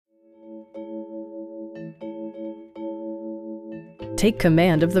Take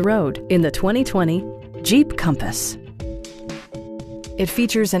command of the road in the 2020 Jeep Compass. It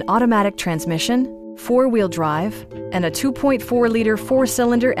features an automatic transmission, four-wheel drive, and a 2.4-liter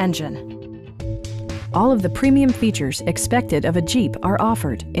four-cylinder engine. All of the premium features expected of a Jeep are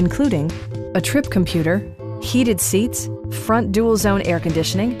offered, including a trip computer, heated seats, front dual-zone air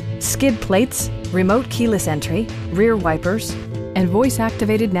conditioning, skid plates, remote keyless entry, rear wipers, and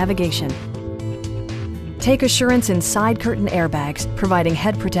voice-activated navigation. Take assurance in side curtain airbags, providing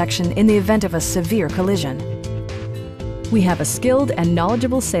head protection in the event of a severe collision. We have a skilled and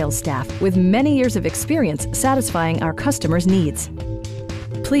knowledgeable sales staff with many years of experience satisfying our customers' needs.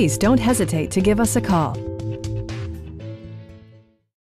 Please don't hesitate to give us a call.